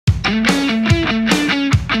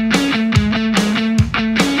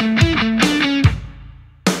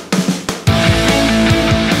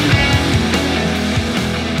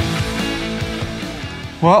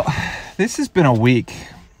This has been a week,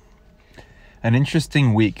 an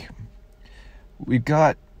interesting week. We've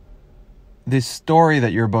got this story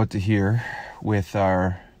that you're about to hear with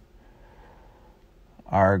our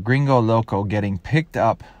Gringo Loco getting picked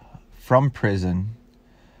up from prison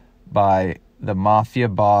by the mafia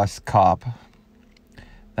boss cop.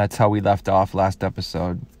 That's how we left off last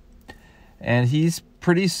episode. And he's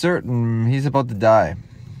pretty certain he's about to die.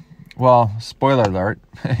 Well, spoiler alert,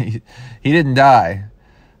 he didn't die.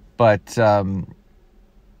 But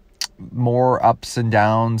more ups and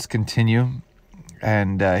downs continue.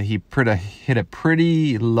 And he hit a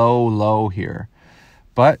pretty low here.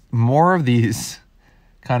 But more of these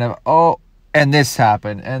kind of, and this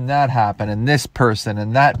happened, and that happened, and this person,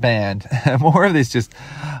 and that band. More of this just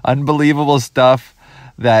unbelievable stuff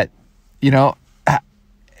that,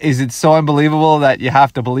 is it so unbelievable that you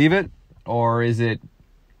have to believe it? Or is it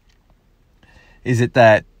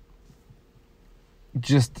that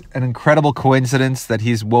just an incredible coincidence that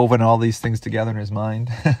he's woven all these things together in his mind?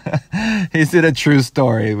 Is it a true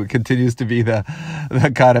story? It continues to be the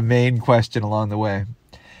kind of main question along the way.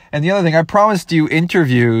 And the other thing, I promised you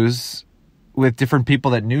interviews with different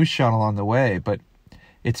people that knew Sean along the way, but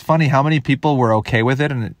it's funny how many people were okay with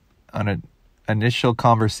it on an initial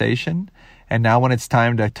conversation, and now when it's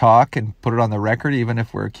time to talk and put it on the record, even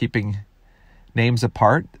if we're keeping names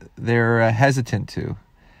apart, they're hesitant to.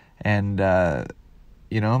 And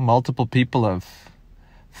multiple people have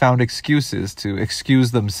found excuses to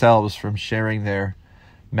excuse themselves from sharing their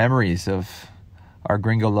memories of our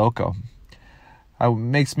Gringo Loco. It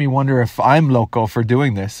makes me wonder if I'm loco for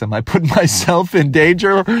doing this. Am I putting myself in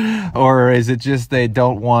danger? Or is it just they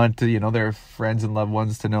don't want to, their friends and loved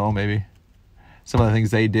ones to know maybe some of the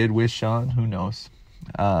things they did with Sean? Who knows?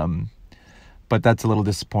 But that's a little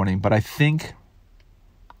disappointing. But I think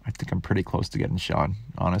I'm pretty close to getting Sean,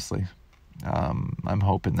 honestly. I'm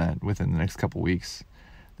hoping that within the next couple weeks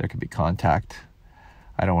there could be contact.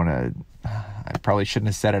 I probably shouldn't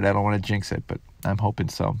have said it. I don't want to jinx it, but I'm hoping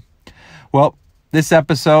so. Well, this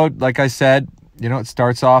episode, like I said, it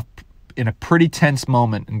starts off in a pretty tense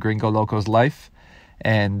moment in Gringo Loco's life,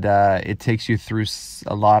 and it takes you through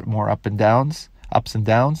a lot more ups and downs.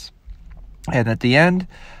 And at the end,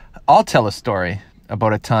 I'll tell a story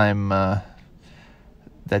about a time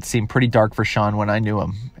that seemed pretty dark for Sean when I knew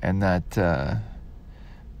him, and that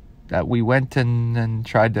we went and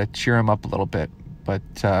tried to cheer him up a little bit, but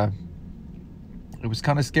it was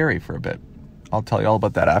kind of scary for a bit. I'll tell you all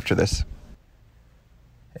about that after this.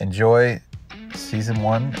 Enjoy Season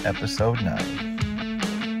 1, Episode 9.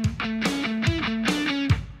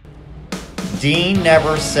 Dean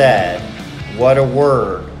never said what a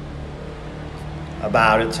word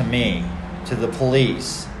about it to me, to the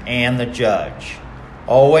police, and the judge,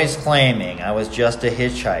 always claiming I was just a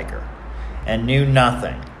hitchhiker and knew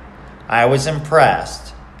nothing. I was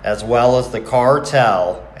impressed, as well as the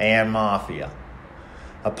cartel and mafia.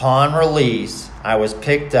 Upon release, I was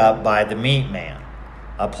picked up by the meat man,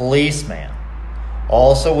 a policeman,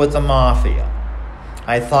 also with the mafia.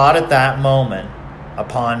 I thought at that moment,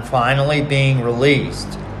 upon finally being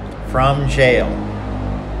released from jail,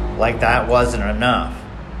 like that wasn't enough.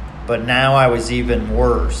 But now I was even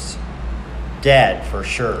worse. Dead for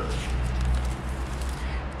sure.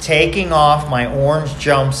 Taking off my orange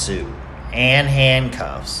jumpsuit and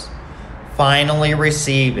handcuffs, finally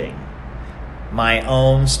receiving my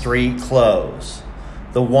own street clothes,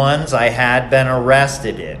 the ones I had been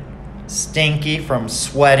arrested in, stinky from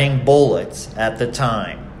sweating bullets at the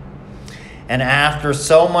time. And after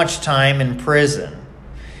so much time in prison,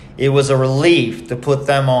 it was a relief to put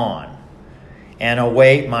them on and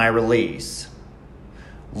await my release.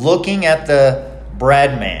 Looking at the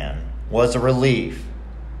bread man was a relief,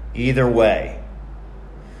 either way.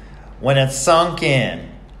 When it sunk in,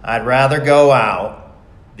 I'd rather go out,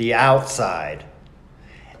 the outside,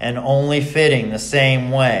 and only fitting the same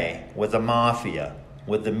way with the mafia,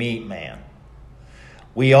 with the meat man.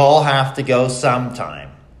 We all have to go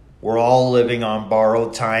sometime. We're all living on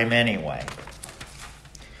borrowed time anyway.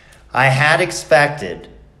 I had expected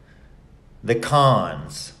the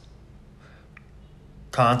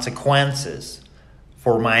consequences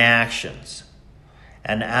for my actions.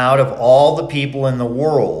 And out of all the people in the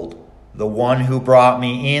world, the one who brought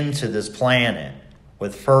me into this planet,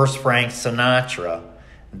 with first Frank Sinatra,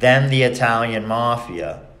 then the Italian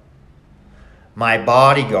mafia, my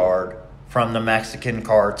bodyguard from the Mexican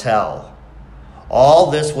cartel,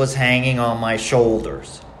 all this was hanging on my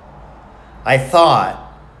shoulders. I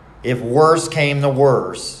thought, if worse came to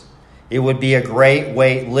worse, it would be a great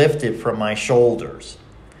weight lifted from my shoulders.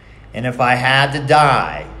 And if I had to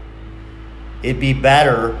die, it'd be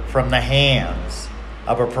better from the hands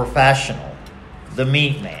of a professional, the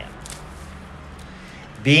Meat Man.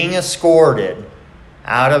 Being escorted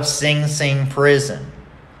out of Sing Sing prison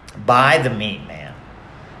by the Meat Man,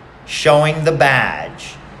 showing the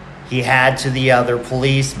badge he had to the other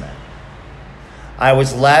policemen, I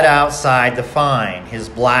was led outside to find his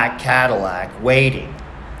black Cadillac waiting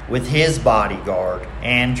with his bodyguard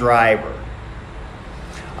and driver.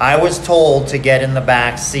 I was told to get in the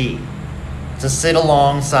back seat, to sit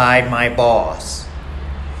alongside my boss,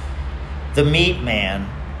 the Meat Man,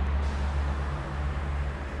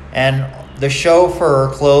 and the chauffeur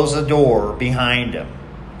closed the door behind him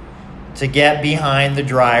to get behind the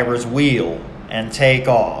driver's wheel and take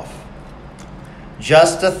off.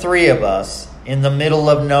 Just the three of us in the middle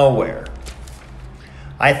of nowhere.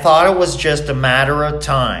 I thought it was just a matter of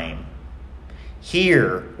time.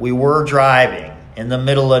 Here we were driving in the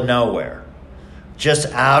middle of nowhere, just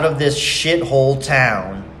out of this shithole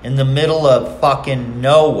town in the middle of fucking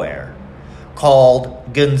nowhere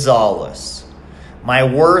called Gonzales. My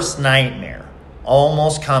worst nightmare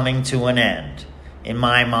almost coming to an end in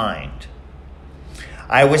my mind.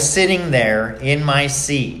 I was sitting there in my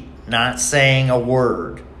seat, not saying a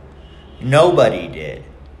word. Nobody did.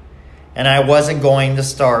 And I wasn't going to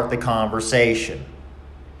start the conversation.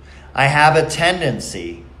 I have a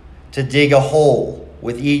tendency to dig a hole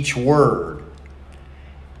with each word.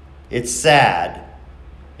 It's sad.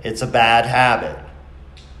 It's a bad habit.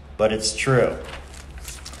 But it's true.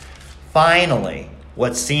 Finally,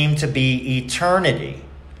 what seemed to be eternity,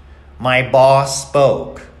 my boss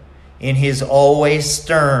spoke in his always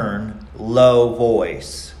stern, low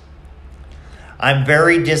voice. I'm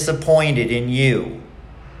very disappointed in you.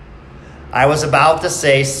 I was about to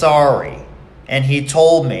say sorry, and he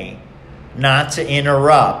told me not to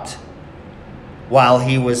interrupt while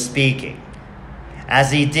he was speaking,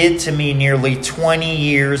 as he did to me nearly 20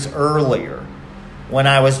 years earlier when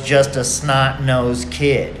I was just a snot-nosed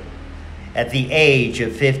kid at the age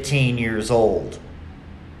of 15 years old.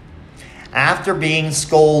 After being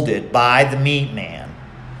scolded by the Meat Man,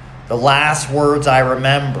 the last words I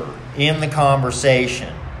remember in the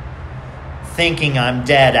conversation, thinking I'm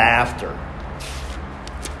dead after,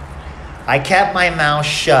 I kept my mouth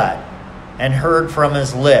shut and heard from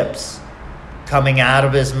his lips, coming out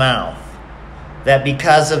of his mouth, that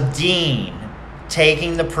because of Dean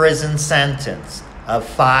taking the prison sentence of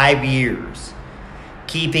 5 years,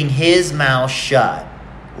 keeping his mouth shut,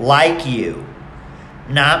 like you,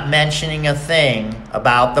 not mentioning a thing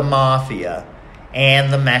about the mafia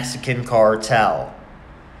and the Mexican cartel.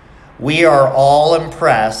 We are all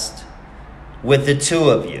impressed with the two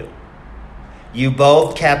of you. You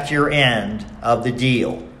both kept your end of the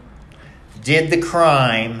deal, did the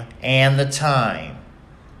crime and the time.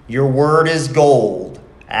 Your word is gold,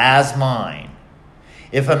 as mine.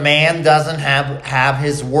 If a man doesn't have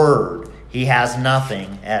his word, he has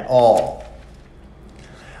nothing at all.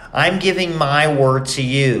 I'm giving my word to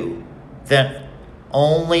you that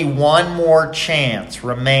only one more chance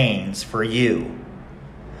remains for you.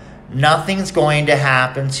 Nothing's going to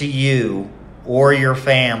happen to you or your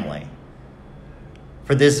family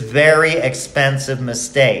for this very expensive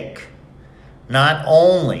mistake, not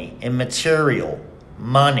only in material,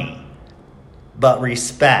 money, but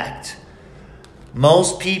respect.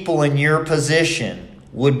 Most people in your position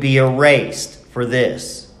would be erased for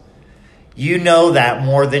this. You know that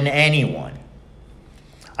more than anyone.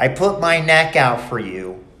 I put my neck out for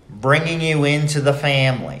you, bringing you into the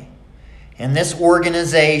family. And this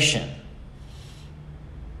organization,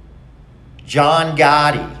 John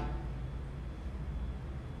Gotti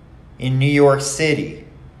in New York City,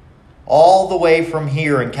 all the way from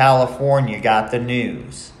here in California, got the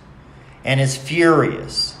news and is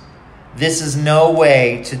furious. This is no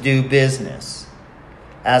way to do business,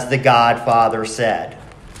 as the Godfather said.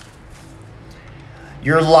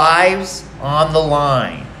 Your lives on the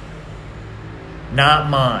line, not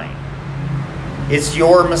mine. It's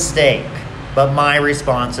your mistake, but my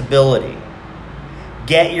responsibility.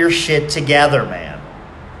 Get your shit together, man.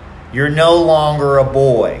 You're no longer a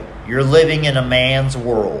boy. You're living in a man's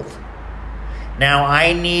world. Now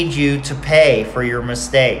I need you to pay for your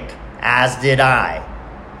mistake, as did I,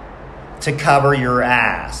 to cover your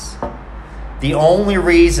ass. The only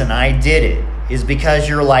reason I did it is because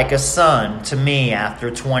you're like a son to me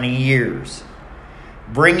after 20 years.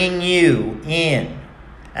 Bringing you in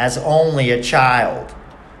as only a child.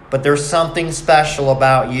 But there's something special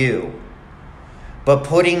about you. But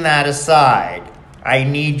putting that aside, I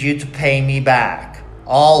need you to pay me back.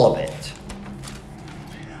 All of it.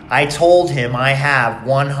 I told him I have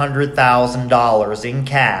 $100,000 in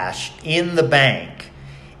cash in the bank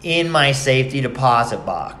in my safety deposit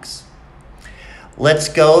box. Let's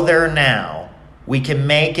go there now. We can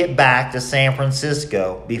make it back to San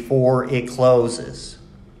Francisco before it closes.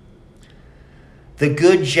 The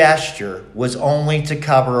good gesture was only to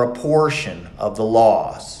cover a portion of the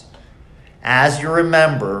loss. As you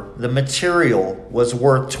remember, the material was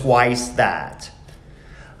worth twice that.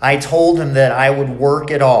 I told him that I would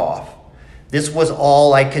work it off. This was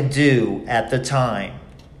all I could do at the time.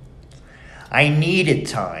 I needed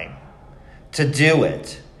time to do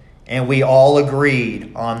it, and we all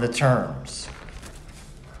agreed on the terms.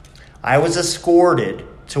 I was escorted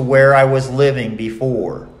to where I was living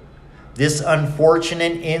before. This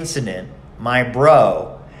unfortunate incident, my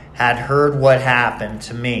bro had heard what happened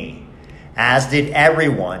to me, as did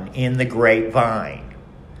everyone in the grapevine.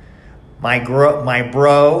 My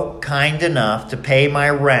bro, kind enough to pay my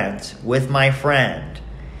rent with my friend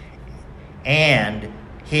and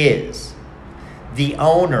the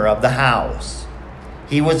owner of the house.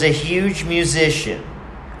 He was a huge musician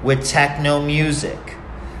with techno music,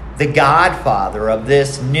 the godfather of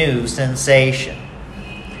this new sensation,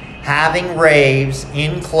 having raves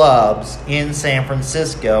in clubs in San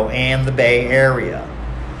Francisco and the Bay Area.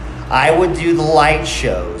 I would do the light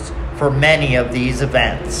shows for many of these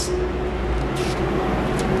events.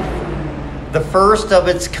 The first of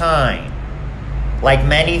its kind, like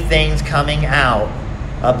many things coming out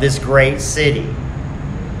of this great city.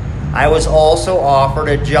 I was also offered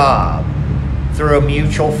a job through a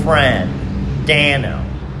mutual friend, Dano.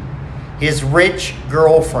 His rich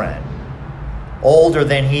girlfriend, older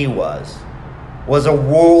than he was a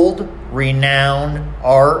world-renowned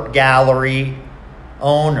art gallery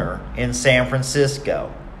owner in San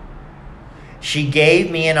Francisco. She gave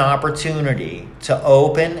me an opportunity to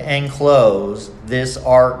open and close this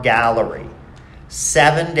art gallery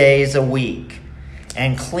 7 days a week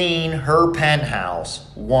and clean her penthouse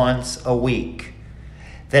once a week,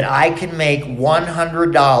 that I can make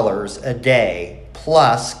 $100 a day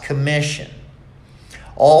plus commission.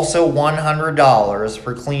 Also $100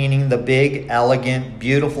 for cleaning the big, elegant,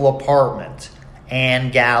 beautiful apartment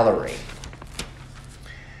and gallery.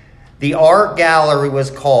 The art gallery was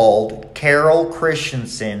called Carol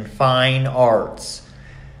Christensen Fine Arts,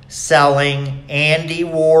 selling Andy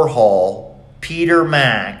Warhol, Peter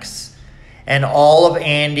Max, and all of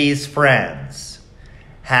Andy's friends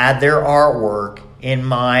had their artwork in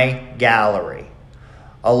my gallery,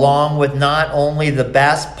 along with not only the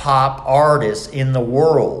best pop artists in the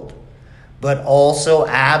world, but also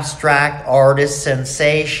abstract artist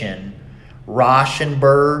sensation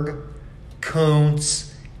Rauschenberg,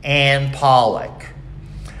 Kuntz, and Pollock.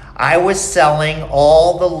 I was selling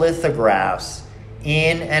all the lithographs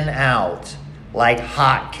in and out like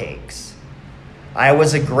hotcakes. I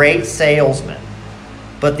was a great salesman,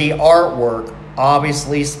 but the artwork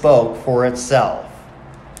obviously spoke for itself.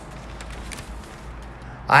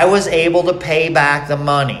 I was able to pay back the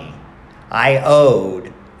money I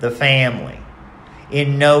owed the family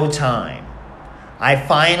in no time. I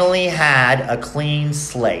finally had a clean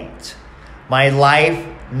slate, my life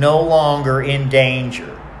no longer in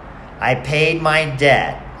danger. I paid my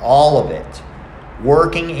debt, all of it.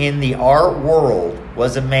 Working in the art world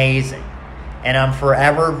was amazing, and I'm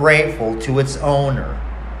forever grateful to its owner.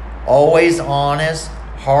 Always honest,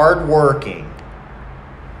 hard-working.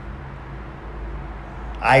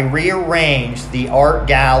 I rearranged the art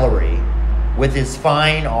gallery with its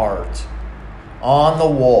fine art on the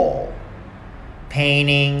wall.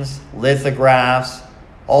 Paintings, lithographs,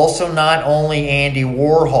 also not only Andy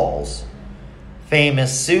Warhol's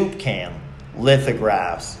famous soup can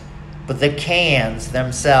lithographs, but the cans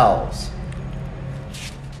themselves.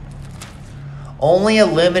 Only a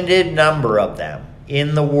limited number of them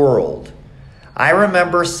in the world. I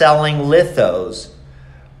remember selling lithos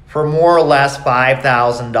for more or less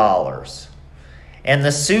 $5,000, and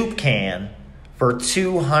the soup can for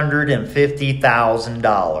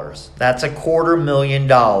 $250,000. That's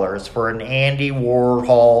 $250,000 for an Andy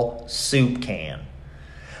Warhol soup can.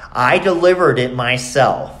 I delivered it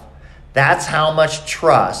myself. That's how much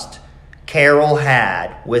trust Carol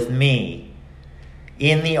had with me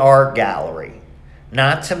in the art gallery,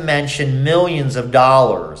 not to mention millions of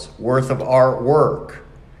dollars worth of artwork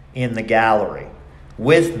in the gallery,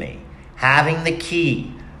 with me, having the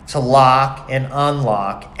key to lock and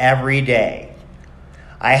unlock every day.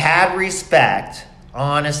 I had respect,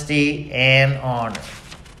 honesty, and honor.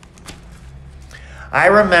 I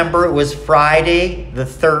remember it was Friday the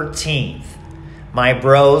 13th, my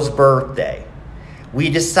bro's birthday. We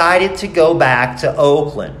decided to go back to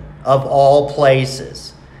Oakland, of all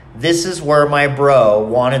places. This is where my bro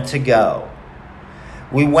wanted to go.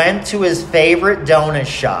 We went to his favorite donut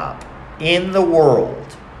shop in the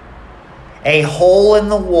world a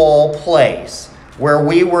hole-in-the-wall place where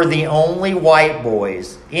we were the only white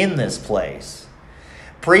boys in this place.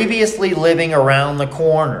 Previously living around the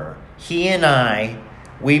corner, he and I,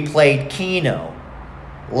 we played Keno,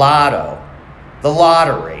 Lotto, the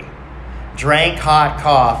lottery, drank hot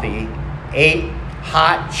coffee, ate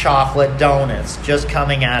hot chocolate donuts just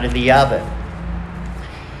coming out of the oven.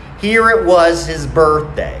 Here it was his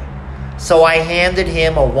birthday, so I handed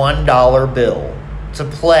him a $1 bill to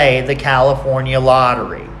play the California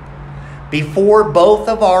lottery. Before both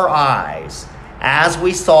of our eyes, as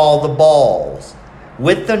we saw the balls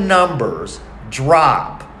with the numbers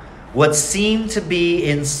drop what seemed to be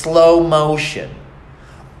in slow motion,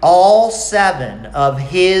 all 7 of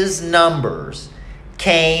his numbers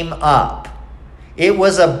came up. It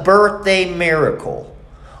was a birthday miracle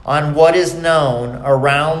on what is known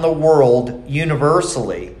around the world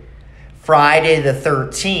universally, Friday the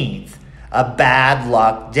 13th, a bad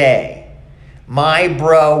luck day. My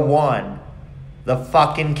bro won the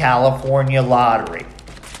fucking California lottery.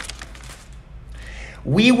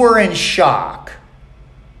 We were in shock.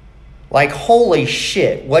 Like, holy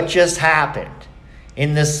shit, what just happened?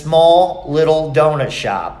 In this small little donut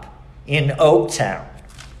shop in Oaktown.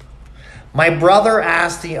 My brother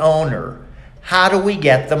asked the owner, how do we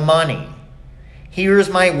get the money? Here's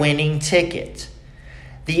my winning ticket.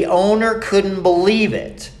 The owner couldn't believe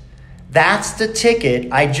it. That's the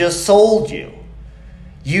ticket I just sold you.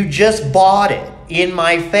 You just bought it in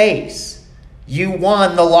my face. You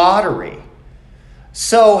won the lottery.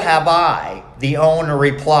 So have I, the owner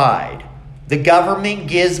replied. The government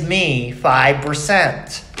gives me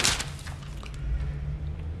 5%.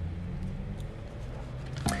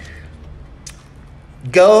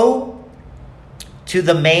 Go to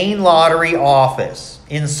the main lottery office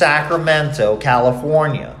in Sacramento,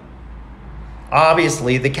 California.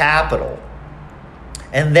 Obviously the capital.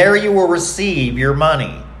 And there you will receive your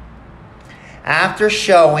money. After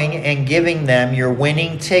showing and giving them your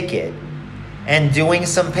winning ticket and doing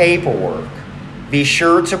some paperwork, be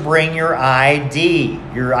sure to bring your ID,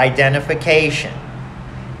 your identification.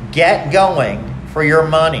 Get going for your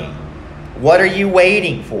money. What are you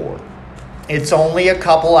waiting for? It's only a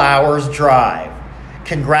couple hours drive.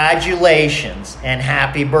 Congratulations and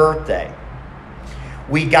happy birthday.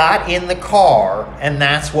 We got in the car and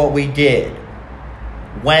that's what we did.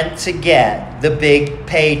 Went to get the big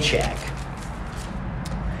paycheck.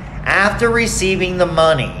 After receiving the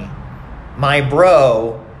money, my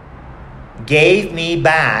bro gave me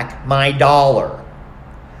back my $1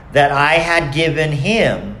 that I had given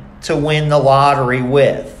him to win the lottery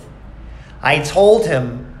with. I told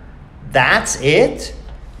him, that's it?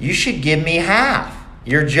 You should give me half.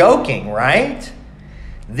 You're joking, right?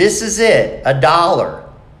 This is it, $1.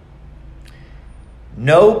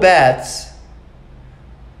 No bets.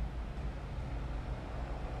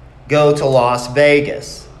 Go to Las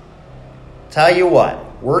Vegas. Tell you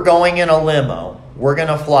what, we're going in a limo. We're going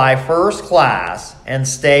to fly first class and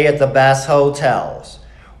stay at the best hotels.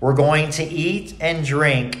 We're going to eat and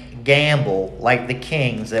drink, gamble like the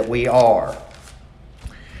kings that we are.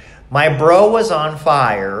 My bro was on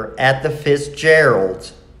fire at the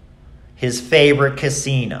Fitzgerald's, his favorite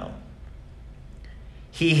casino.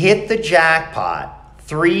 He hit the jackpot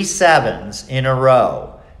 3 sevens in a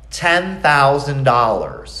row,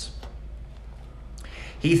 $10,000.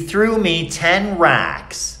 He threw me 10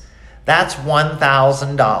 racks. That's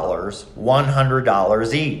 $1,000,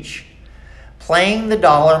 $100 each. Playing the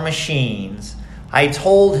dollar machines, I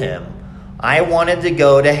told him I wanted to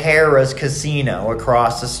go to Harrah's Casino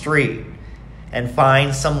across the street and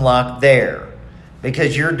find some luck there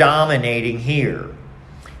because you're dominating here.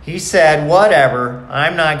 He said, whatever,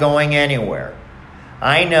 I'm not going anywhere.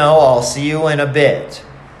 I know, I'll see you in a bit.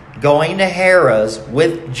 Going to Harrah's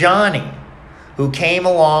with Johnny, who came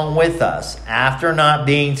along with us after not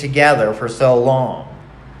being together for so long.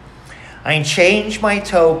 I changed my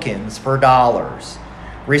tokens for dollars,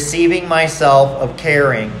 receiving myself of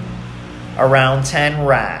carrying around 10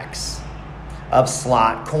 racks of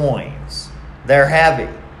slot coins. They're heavy.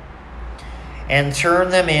 And turn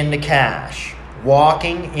them into cash.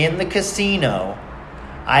 Walking in the casino,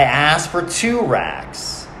 I asked for 2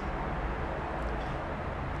 racks,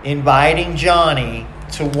 inviting Johnny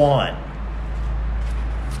to 1.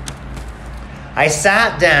 I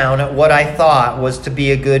sat down at what I thought was to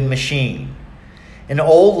be a good machine. An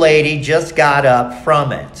old lady just got up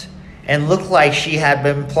from it and looked like she had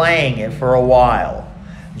been playing it for a while,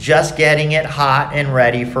 just getting it hot and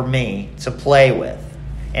ready for me to play with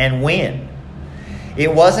and win.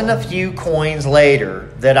 It wasn't a few coins later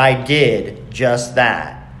that I did just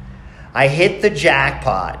that. I hit the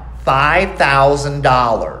jackpot,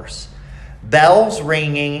 $5,000. Bells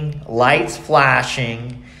ringing, lights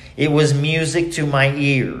flashing. It was music to my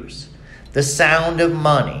ears. The sound of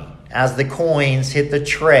money as the coins hit the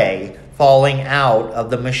tray falling out of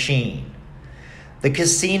the machine. The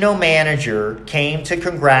casino manager came to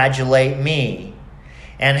congratulate me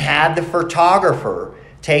and had the photographer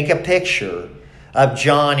take a picture of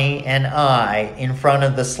Johnny and I in front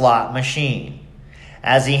of the slot machine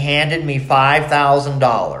as he handed me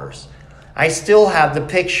 $5,000. I still have the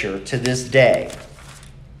picture to this day.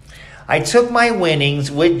 I took my winnings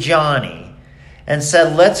with Johnny and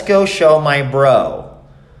said, let's go show my bro.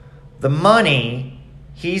 The money,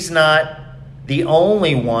 he's not the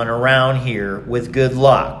only one around here with good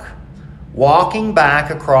luck. Walking back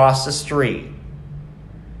across the street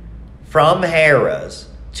from Harrah's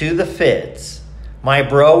to the Fitz, my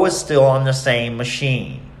bro was still on the same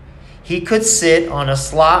machine. He could sit on a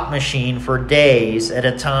slot machine for days at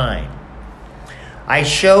a time. I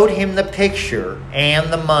showed him the picture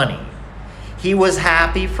and the money. He was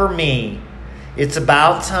happy for me. It's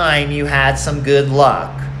about time you had some good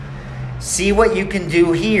luck. See what you can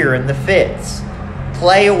do here in the Fitz.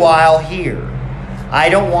 Play a while here. I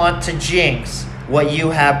don't want to jinx what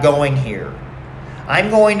you have going here. I'm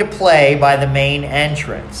going to play by the main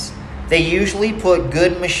entrance. They usually put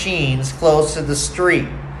good machines close to the street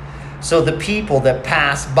so the people that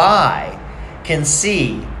pass by can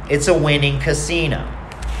see it's a winning casino.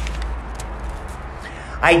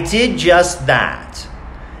 I did just that.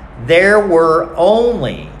 There were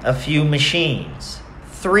only a few machines,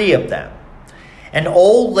 3 of them. An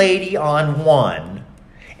old lady on one,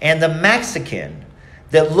 and the Mexican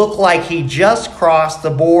that looked like he just crossed the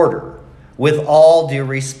border, with all due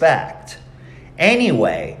respect.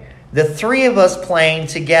 Anyway, the 3 of us playing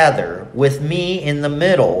together with me in the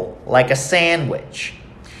middle like a sandwich.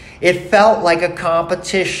 It felt like a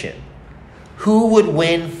competition. Who would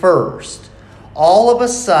win first? All of a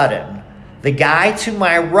sudden, the guy to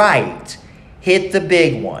my right hit the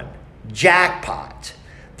big one. Jackpot.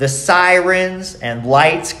 The sirens and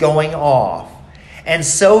lights going off. And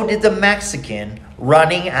so did the Mexican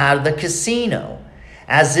running out of the casino,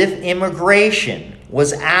 as if immigration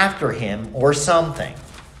was after him or something.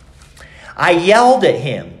 I yelled at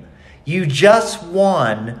him, "You just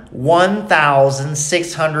won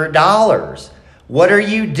 $1,600. What are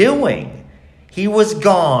you doing?" He was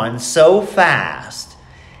gone so fast,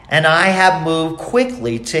 and I have moved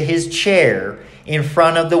quickly to his chair in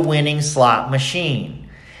front of the winning slot machine,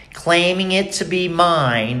 claiming it to be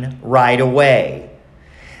mine right away.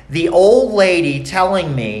 The old lady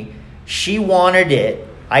telling me she wanted it,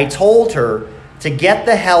 I told her to get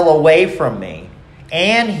the hell away from me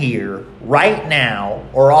and here right now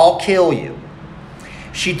or I'll kill you.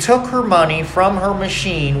 She took her money from her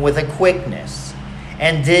machine with a quickness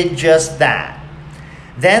and did just that.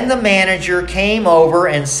 Then the manager came over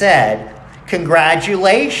and said,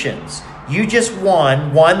 "Congratulations, you just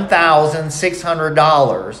won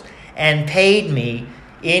 $1,600 and paid me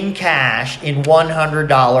in cash in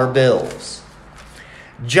 $100 bills."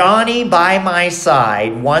 Johnny by my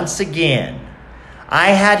side once again.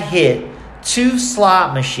 I had hit 2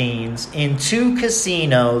 slot machines in 2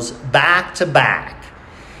 casinos back to back.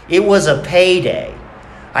 It was a payday.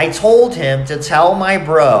 I told him to tell my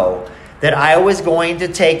bro that I was going to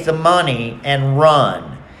take the money and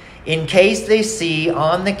run in case they see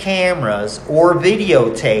on the cameras or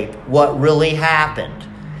videotape what really happened.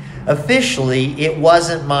 Officially, it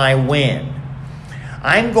wasn't my win.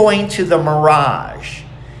 I'm going to the Mirage.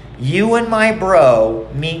 You and my bro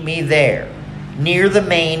meet me there, near the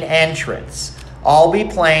main entrance. I'll be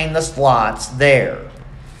playing the slots there.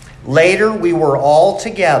 Later, we were all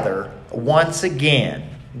together once again.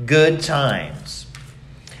 Good times.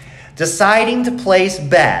 Deciding to place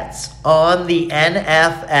bets on the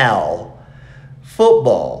NFL,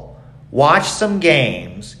 football, watch some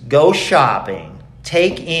games, go shopping,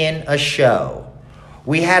 take in a show.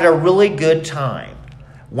 We had a really good time.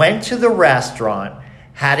 Went to the restaurant,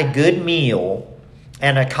 had a good meal,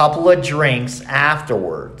 and a couple of drinks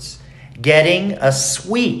afterwards, getting a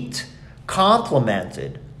suite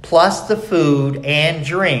complimented, plus the food and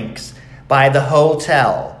drinks by the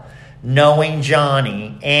hotel, knowing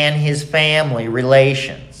Johnny and his family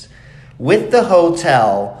relations. With the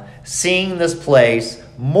hotel, seeing this place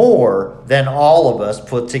more than all of us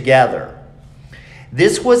put together.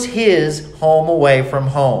 This was his home away from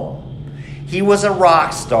home. He was a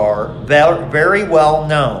rock star, very well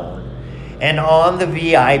known, and on the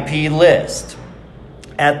VIP list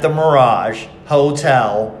at the Mirage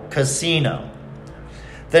Hotel Casino.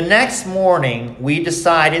 The next morning, we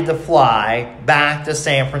decided to fly back to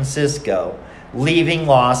San Francisco, leaving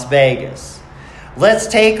Las Vegas. Let's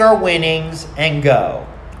take our winnings and go.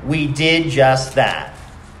 We did just that.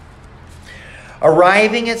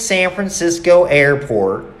 Arriving at San Francisco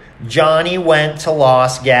Airport, Johnny went to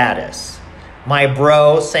Los Gatos, my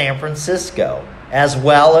bro San Francisco, as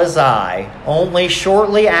well as I, only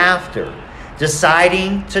shortly after,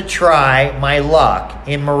 deciding to try my luck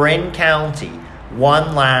in Marin County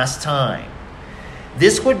one last time.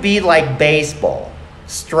 This would be like baseball.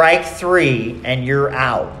 Strike 3 and you're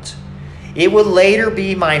out. It would later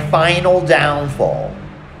be my final downfall.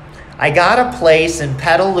 I got a place in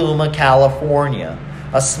Petaluma, California,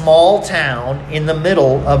 a small town in the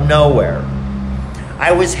middle of nowhere.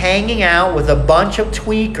 I was hanging out with a bunch of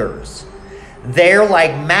tweakers. They're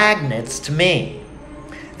like magnets to me.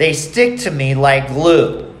 They stick to me like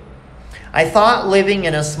glue. I thought living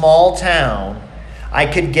in a small town, I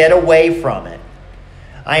could get away from it.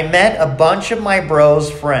 I met a bunch of my bro's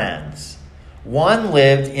friends. One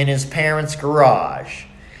lived in his parents' garage.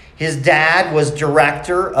 His dad was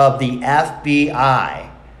director of the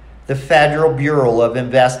FBI, the Federal Bureau of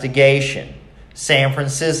Investigation, San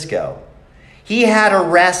Francisco. He had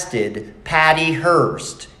arrested Patty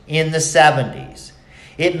Hearst in the 70s.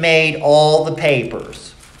 It made all the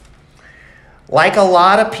papers. Like a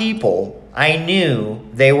lot of people, I knew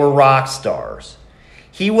they were rock stars.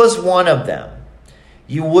 He was one of them.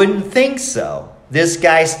 You wouldn't think so. This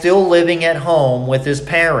guy still living at home with his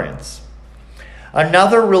parents.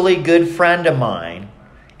 Another really good friend of mine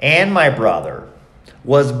and my brother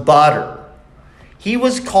was Butter. He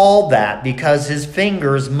was called that because his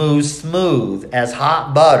fingers moved smooth as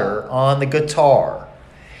hot butter on the guitar.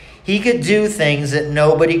 He could do things that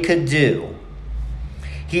nobody could do.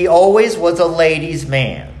 He always was a ladies'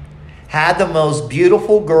 man, had the most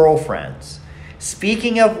beautiful girlfriends.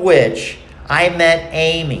 Speaking of which, I met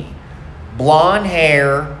Amy. Blonde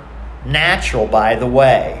hair, natural by the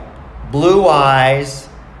way, blue eyes,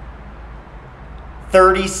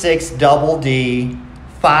 36 double D,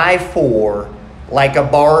 5'4", like a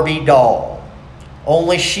Barbie doll.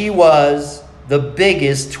 Only she was the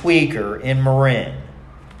biggest tweaker in Marin.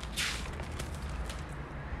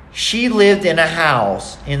 She lived in a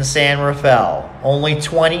house in San Rafael, only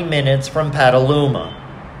 20 minutes from Petaluma,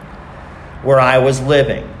 where I was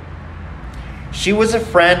living. She was a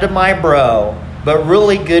friend of my bro, but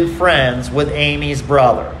really good friends with Amy's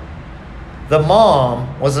brother. The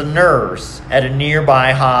mom was a nurse at a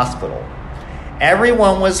nearby hospital.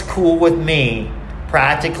 Everyone was cool with me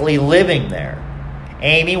practically living there.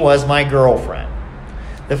 Amy was my girlfriend.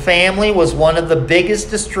 The family was one of the biggest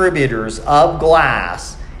distributors of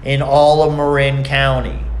glass in all of Marin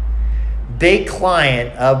County. Big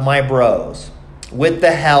client of my bros with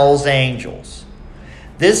the Hells Angels.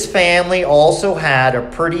 This family also had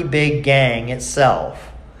a pretty big gang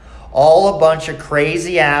itself. All a bunch of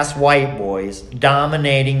crazy-ass white boys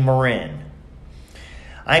dominating Marin.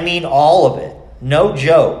 I mean all of it, no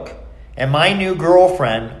joke. And my new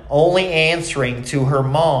girlfriend, only answering to her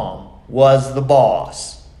mom, was the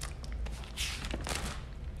boss.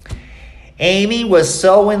 Amy was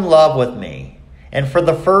so in love with me, and for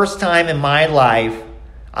the first time in my life,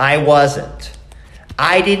 I wasn't.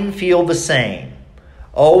 I didn't feel the same.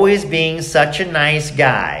 Always being such a nice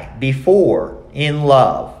guy before in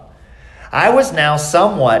love. I was now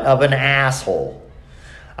somewhat of an asshole.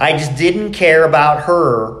 I just didn't care about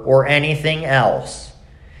her or anything else.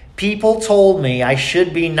 People told me I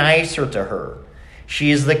should be nicer to her.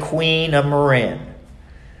 She is the queen of Marin.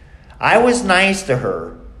 I was nice to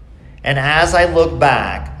her, and as I look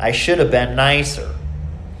back, I should have been nicer.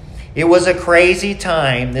 It was a crazy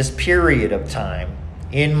time, this period of time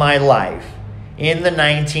in my life. In the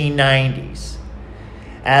 1990s,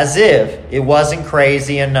 as if it wasn't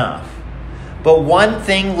crazy enough. But one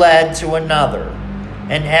thing led to another,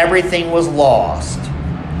 and everything was lost.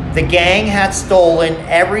 The gang had stolen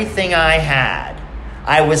everything I had.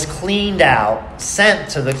 I was cleaned out, sent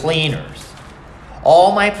to the cleaners.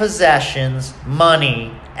 All my possessions,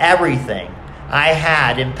 money, everything I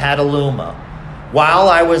had in Petaluma, while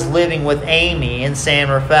I was living with Amy in San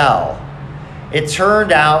Rafael. It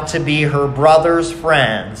turned out to be her brother's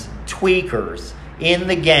friends, tweakers, in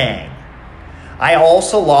the gang. I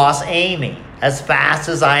also lost Amy as fast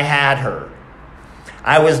as I had her.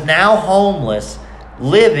 I was now homeless,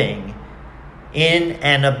 living in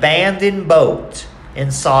an abandoned boat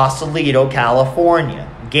in Sausalito, California,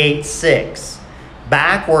 Gate 6,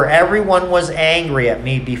 back where everyone was angry at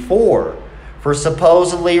me before for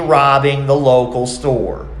supposedly robbing the local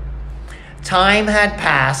store. Time had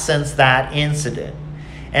passed since that incident,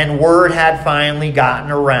 and word had finally gotten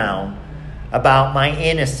around about my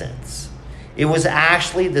innocence. It was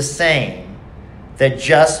actually the same that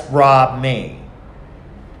just robbed me.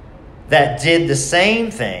 that did the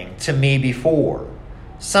same thing to me before.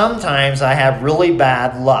 Sometimes I have really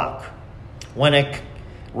bad luck. When it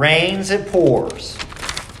rains, it pours.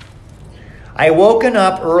 I woken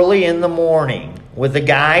up early in the morning with a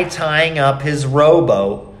guy tying up his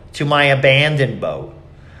rowboat to my abandoned boat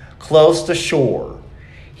close to shore.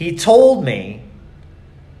 He told me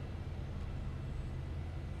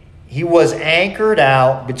he was anchored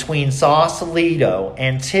out between Sausalito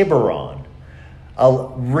and Tiburon, a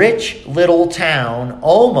rich little town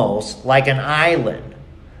almost like an island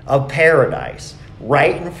of paradise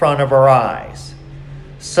right in front of our eyes.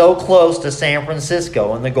 So close to San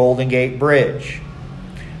Francisco and the Golden Gate Bridge.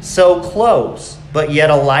 So close, but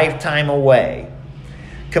yet a lifetime away.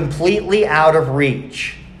 Completely out of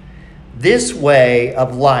reach. This way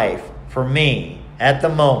of life for me at the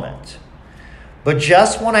moment. But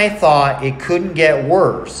just when I thought it couldn't get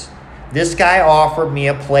worse, this guy offered me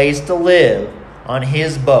a place to live on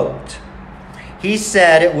his boat. He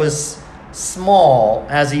said it was small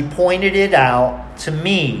as he pointed it out to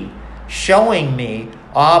me, showing me,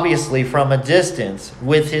 obviously from a distance,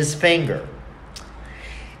 with his finger.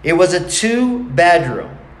 It was a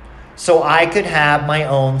 2-bedroom, so I could have my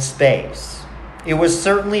own space. It was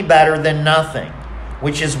certainly better than nothing,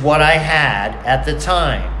 which is what I had at the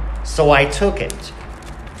time. So I took it.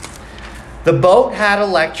 The boat had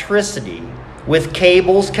electricity with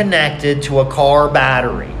cables connected to a car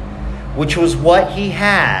battery, which was what he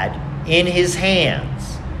had in his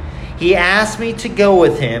hands. He asked me to go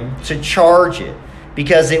with him to charge it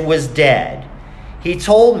because it was dead. He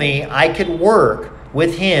told me I could work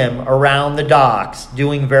with him around the docks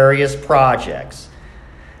doing various projects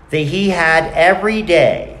that he had every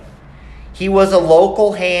day. He was a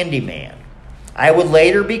local handyman. I would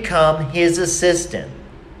later become his assistant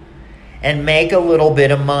and make a little bit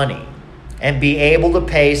of money and be able to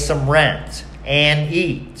pay some rent and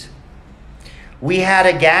eat. We had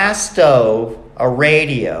a gas stove, a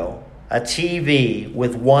radio, a TV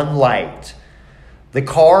with one light. The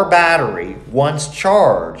car battery, once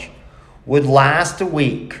charged, would last a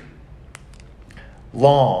week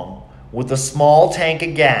long with a small tank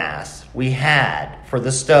of gas we had for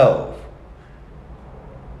the stove.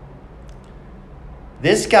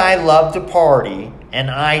 This guy loved to party, and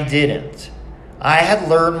I didn't. I had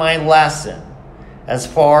learned my lesson. As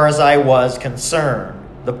far as I was concerned,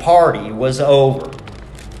 the party was over.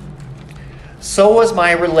 So was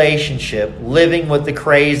my relationship living with the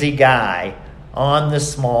crazy guy on the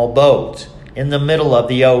small boat in the middle of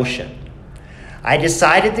the ocean. I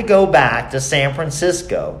decided to go back to San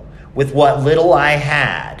Francisco with what little I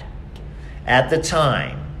had at the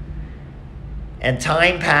time. And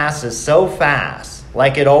time passes so fast,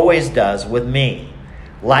 like it always does with me.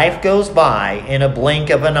 Life goes by in a blink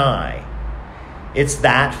of an eye. It's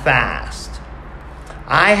that fast.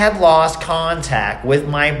 I had lost contact with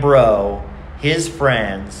my bro, his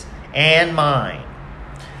friends, and mine.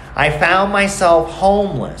 I found myself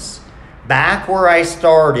homeless, back where I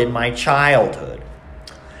started my childhood.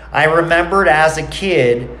 I remembered as a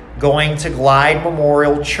kid going to Glide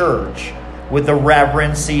Memorial Church with the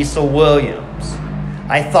Reverend Cecil Williams.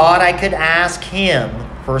 I thought I could ask him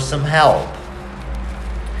for some help.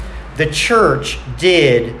 The church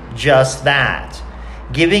did just that,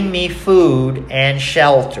 giving me food and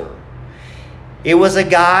shelter. It was a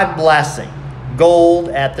God blessing, gold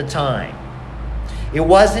at the time. It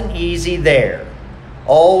wasn't easy there.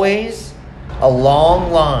 Always a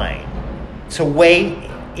long line to wait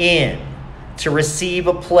in, to receive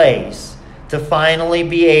a place, to finally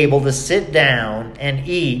be able to sit down and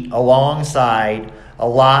eat alongside a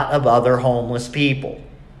lot of other homeless people.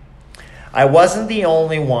 I wasn't the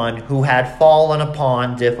only one who had fallen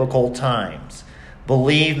upon difficult times,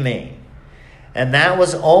 believe me. And that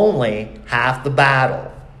was only half the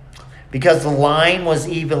battle, because the line was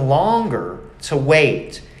even longer to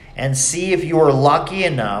wait and see if you were lucky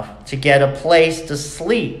enough to get a place to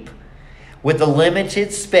sleep with the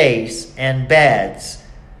limited space and beds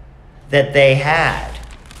that they had.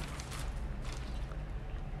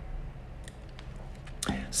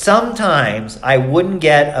 Sometimes I wouldn't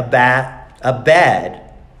get a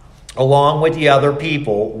bed along with the other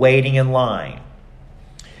people waiting in line.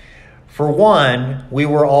 For one, we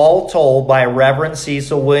were all told by Reverend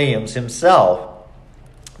Cecil Williams himself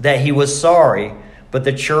that he was sorry, but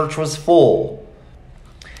the church was full.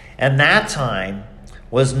 And that time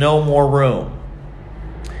was no more room.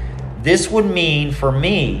 This would mean for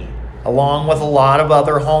me, along with a lot of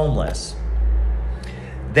other homeless,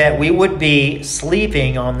 that we would be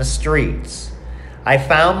sleeping on the streets. I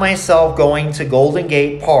found myself going to Golden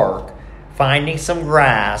Gate Park, finding some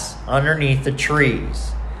grass underneath the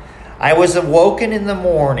trees. I was awoken in the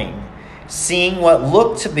morning seeing what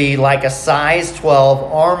looked to be like a size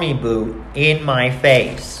 12 army boot in my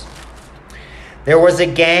face. There was a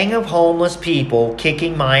gang of homeless people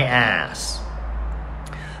kicking my ass.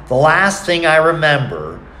 The last thing I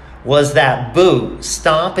remember was that boot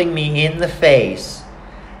stomping me in the face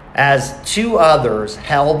as two others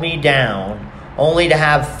held me down, only to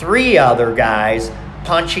have three other guys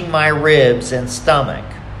punching my ribs and stomach.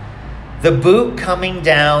 The boot coming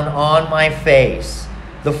down on my face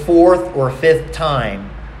the fourth or fifth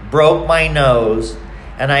time broke my nose,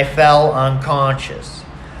 and I fell unconscious.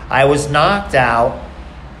 I was knocked out.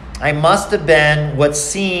 I must have been what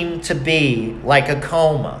seemed to be like a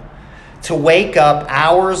coma, to wake up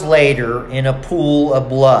hours later in a pool of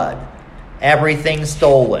blood. Everything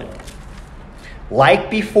stolen.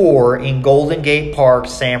 Like before in Golden Gate Park,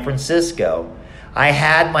 San Francisco, I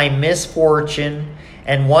had my misfortune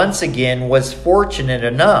and once again was fortunate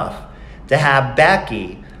enough to have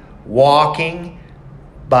Becky walking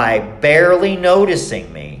by barely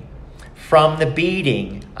noticing me from the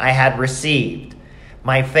beating I had received.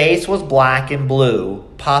 My face was black and blue,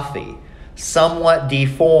 puffy, somewhat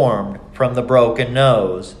deformed from the broken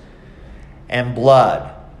nose and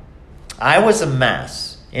blood. I was a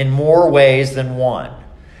mess in more ways than one.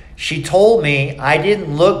 She told me I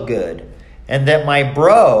didn't look good and that my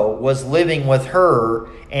bro was living with her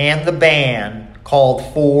and the band called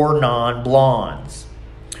Four Non-Blondes.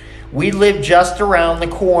 We lived just around the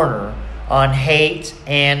corner on Haight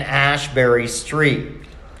and Ashbury Street,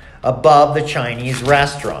 above the Chinese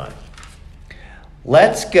restaurant.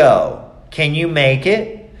 Let's go. Can you make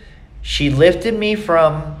it? She lifted me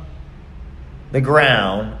from the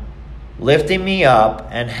ground, lifting me up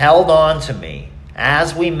and held on to me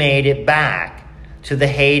as we made it back to the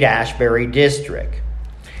Haight-Ashbury district,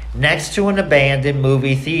 next to an abandoned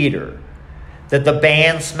movie theater that the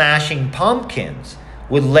band Smashing Pumpkins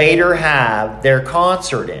would later have their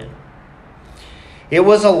concert in. It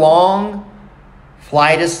was a long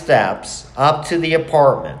flight of steps up to the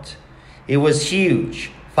apartment. It was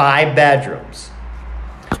huge, 5 bedrooms.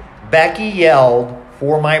 Becky yelled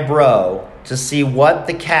for my bro to see what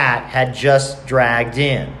the cat had just dragged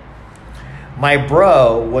in. My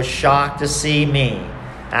bro was shocked to see me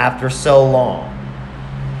after so long.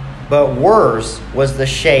 But worse was the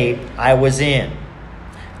shape I was in.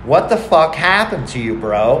 What the fuck happened to you,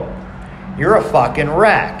 bro? You're a fucking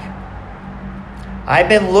wreck. I've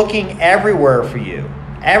been looking everywhere for you.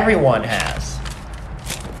 Everyone has.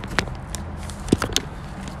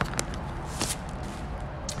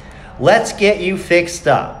 Let's get you fixed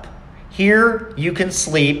up. Here you can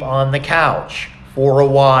sleep on the couch for a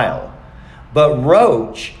while. But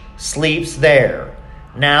Roach sleeps there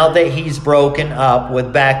now that he's broken up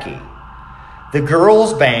with Becky. The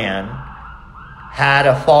girls' band had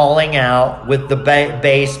a falling out with the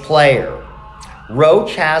bass player.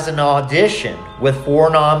 Roach has an audition with Four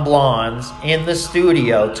Non-Blondes in the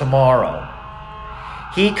studio tomorrow.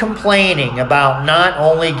 He complaining about not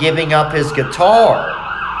only giving up his guitar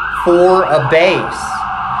for a bass,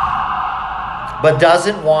 but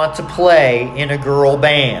doesn't want to play in a girl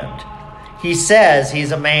band. He says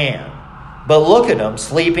he's a man, but look at him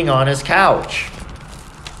sleeping on his couch.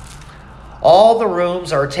 All the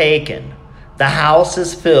rooms are taken. The house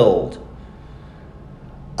is filled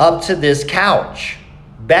up to this couch.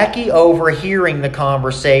 Becky overhearing the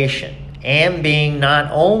conversation and being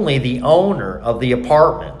not only the owner of the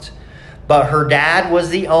apartment, but her dad was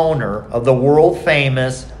the owner of the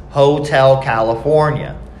world-famous Hotel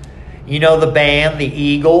California. You know the band, the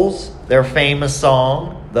Eagles, their famous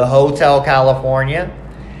song, the Hotel California?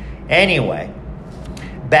 Anyway,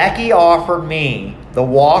 Becky offered me the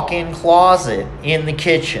walk-in closet in the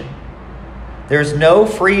kitchen. There's no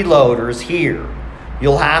freeloaders here.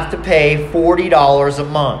 You'll have to pay $40 a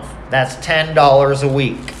month. That's $10 a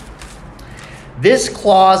week. This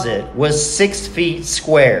closet was 6 feet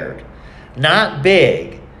squared. Not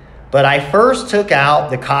big, but I first took out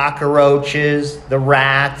the cockroaches, the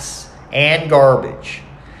rats, and garbage.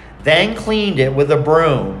 Then cleaned it with a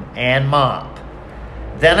broom and mop.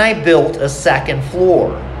 Then I built a second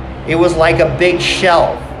floor. It was like a big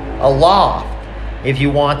shelf, a loft, if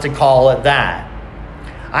you want to call it that.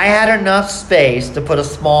 I had enough space to put a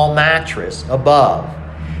small mattress above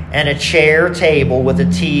and a chair table with a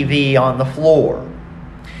TV on the floor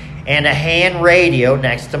and a hand radio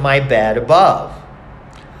next to my bed above.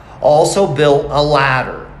 Also built a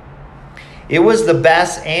ladder. It was the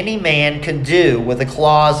best any man could do with a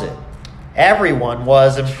closet. Everyone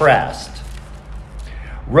was impressed.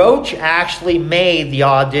 Roach actually made the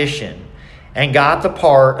audition and got the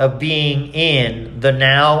part of being in the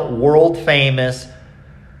now world-famous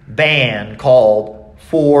band called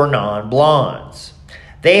Four Non-Blondes.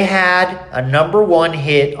 They had a #1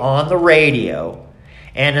 hit on the radio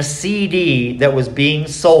and a CD that was being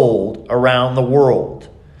sold around the world.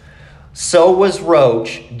 So was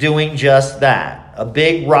Roach doing just that, a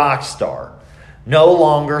big rock star, no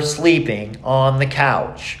longer sleeping on the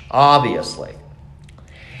couch, obviously.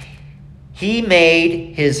 He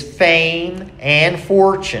made his fame and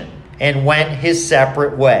fortune and went his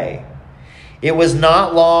separate way. It was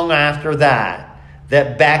not long after that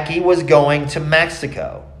Becky was going to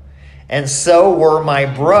Mexico, and so were my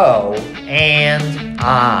bro and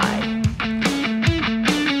I.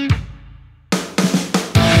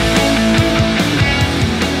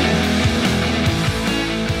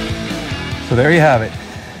 So there you have it.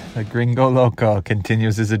 The Gringo Loco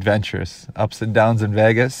continues his adventures, ups and downs in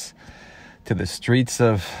Vegas to the streets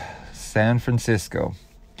of San Francisco.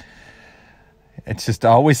 It's just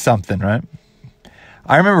always something, right?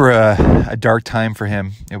 I remember a dark time for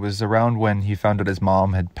him. It was around when he found out his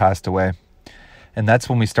mom had passed away. And that's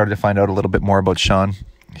when we started to find out a little bit more about Sean.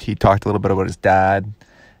 He talked a little bit about his dad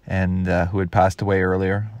and who had passed away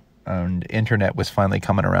earlier. And internet was finally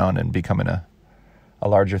coming around and becoming a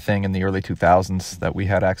larger thing in the early 2000s that we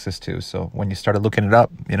had access to. So when you started looking it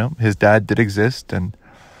up, his dad did exist, and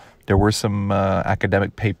there were some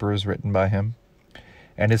academic papers written by him.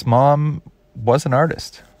 And his mom was an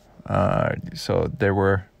artist. So there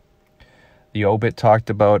were, the obit talked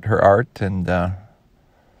about her art, and at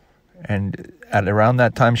around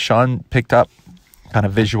that time, Sean picked up kind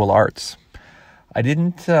of visual arts. I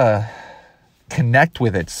didn't connect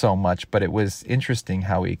with it so much, but it was interesting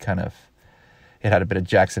how he it had a bit of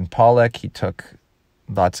Jackson Pollock. He took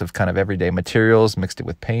lots of kind of everyday materials, mixed it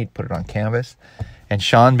with paint, put it on canvas. And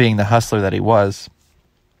Sean, being the hustler that he was,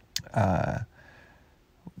 got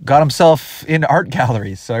himself in art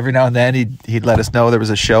galleries. So every now and then he'd let us know there was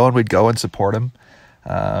a show, and we'd go and support him.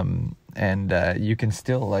 And you can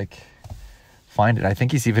still find it. I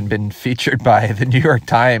think he's even been featured by the New York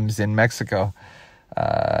Times in Mexico.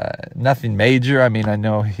 Nothing major. I mean, I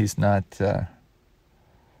know he's not...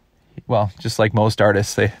 just like most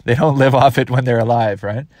artists, they don't live off it when they're alive,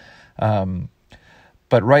 right?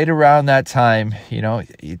 But right around that time,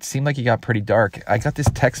 it seemed like he got pretty dark. I got this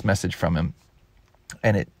text message from him,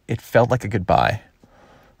 and it felt like a goodbye.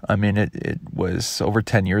 I mean, it was over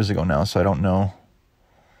 10 years ago now, so I don't know.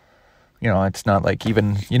 It's not like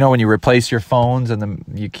even, when you replace your phones and then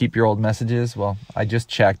you keep your old messages. Well, I just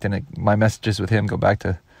checked, and my messages with him go back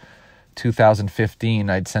to 2015.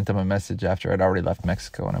 I'd sent him a message after I'd already left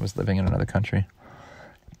Mexico and I was living in another country.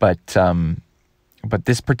 But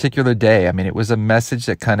this particular day, I mean, it was a message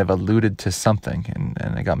that kind of alluded to something,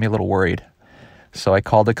 and it got me a little worried. So I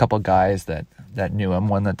called a couple guys that knew him,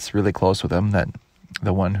 one that's really close with him,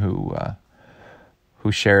 the one who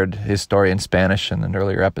shared his story in Spanish in an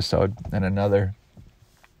earlier episode, and another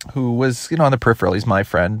who was, on the peripheral. He's my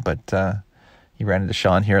friend, but he ran into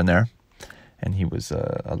Sean here and there. And he was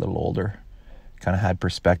a little older, kind of had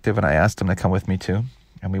perspective. And I asked him to come with me too.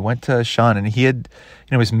 And we went to Sean, and he had,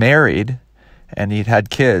 was married, and he'd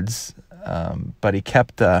had kids, but he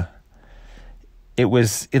kept, it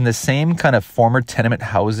was in the same kind of former tenement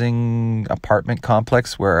housing apartment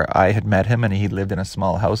complex where I had met him, and he lived in a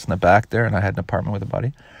small house in the back there, and I had an apartment with a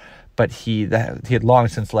buddy. But he had long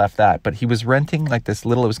since left that, but he was renting it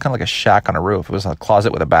was kind of like a shack on a roof. It was a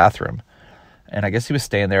closet with a bathroom. And I guess he was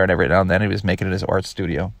staying there, and every now and then he was making it his art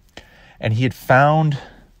studio. And he had found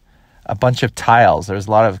a bunch of tiles. There was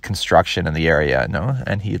a lot of construction in the area,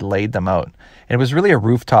 and he laid them out. And it was really a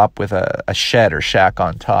rooftop with a shed or shack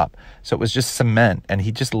on top. So it was just cement, and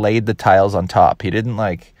he just laid the tiles on top. He didn't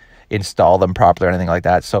install them properly or anything like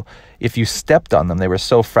that. So if you stepped on them, they were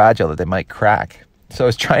so fragile that they might crack. So I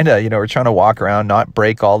was trying to, we're trying to walk around, not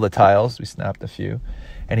break all the tiles. We snapped a few.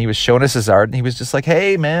 And he was showing us his art, and he was just like,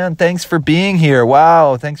 "Hey, man, thanks for being here.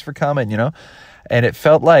 Wow, thanks for coming," And it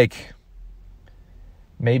felt like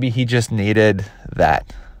maybe he just needed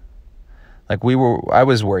that. I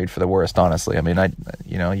was worried for the worst, honestly. I mean,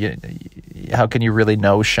 how can you really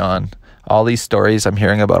know Sean? All these stories I'm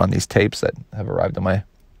hearing about on these tapes that have arrived on my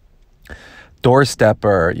doorstep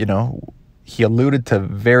are, he alluded to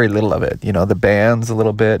very little of it. The bands a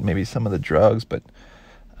little bit, maybe some of the drugs, but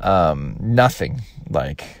nothing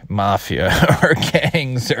like mafia or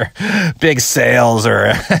gangs or big sales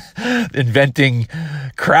or inventing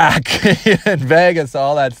crack in Vegas,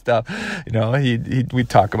 all that stuff. We'd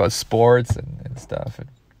talk about sports and stuff.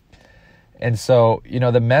 And so,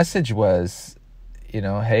 the message was,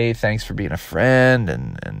 hey, thanks for being a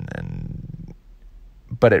friend.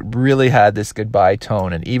 But it really had this goodbye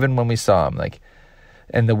tone. And even when we saw him,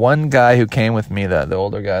 And the one guy who came with me, the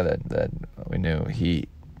older guy that we knew, he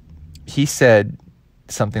said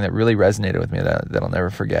something that really resonated with me that I'll never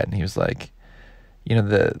forget. And he was like, you know,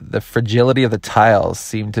 the fragility of the tiles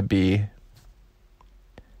seemed to be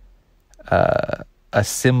a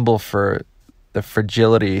symbol for the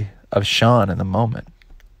fragility of Sean in the moment.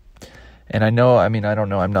 And I don't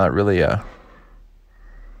know, I'm not really a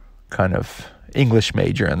kind of English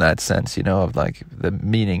major in that sense, you know, of like the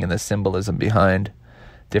meaning and the symbolism behind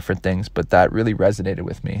different things, but that really resonated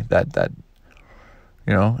with me, that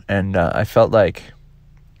you know. And I felt like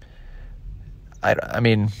I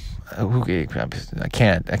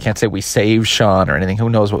can't say we saved Sean or anything. Who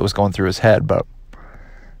knows what was going through his head, but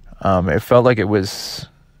it felt like it was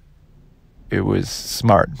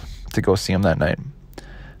smart to go see him that night.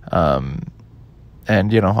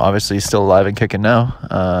 And you know, obviously he's still alive and kicking now,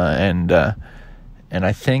 and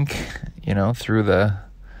I think, you know, through the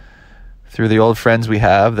old friends we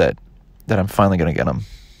have, that I'm finally gonna get him,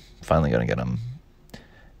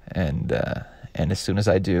 and as soon as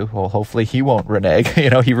I do, well, hopefully he won't renege. You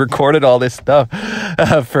know, he recorded all this stuff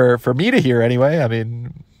for me to hear anyway. I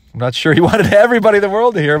mean, I'm not sure he wanted everybody in the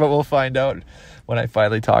world to hear, but we'll find out when I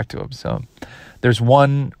finally talk to him. So there's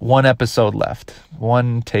one episode left,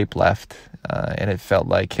 one tape left, and it felt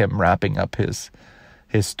like him wrapping up his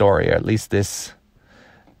story, or at least this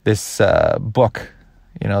book,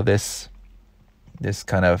 you know, this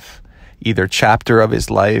kind of either chapter of his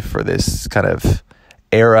life or this kind of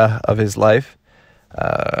era of his life.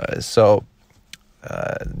 So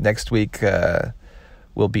next week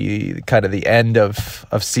will be kind of the end of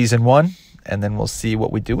season 1, and then we'll see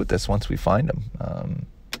what we do with this once we find him.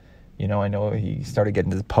 You know, I know he started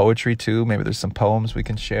getting into poetry too. Maybe there's some poems we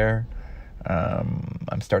can share.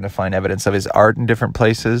 I'm starting to find evidence of his art in different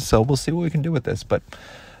places, so we'll see what we can do with this. But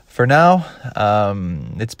for now,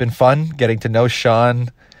 it's been fun getting to know Sean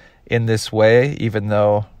in this way, even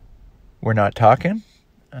though we're not talking.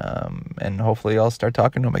 And hopefully I'll start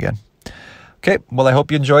talking to him again. Okay, well, I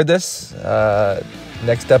hope you enjoyed this.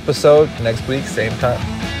 Next episode, next week, same time.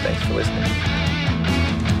 Thanks for listening.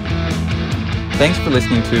 Thanks for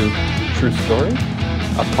listening to True Story,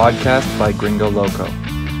 a podcast by Gringo Loco.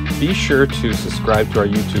 Be sure to subscribe to our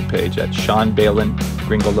YouTube page at Sean Balin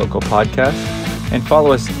Gringo Loco Podcast, and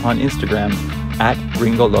follow us on Instagram at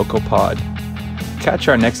Gringo Loco Pod. Catch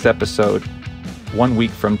our next episode 1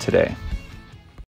 week from today.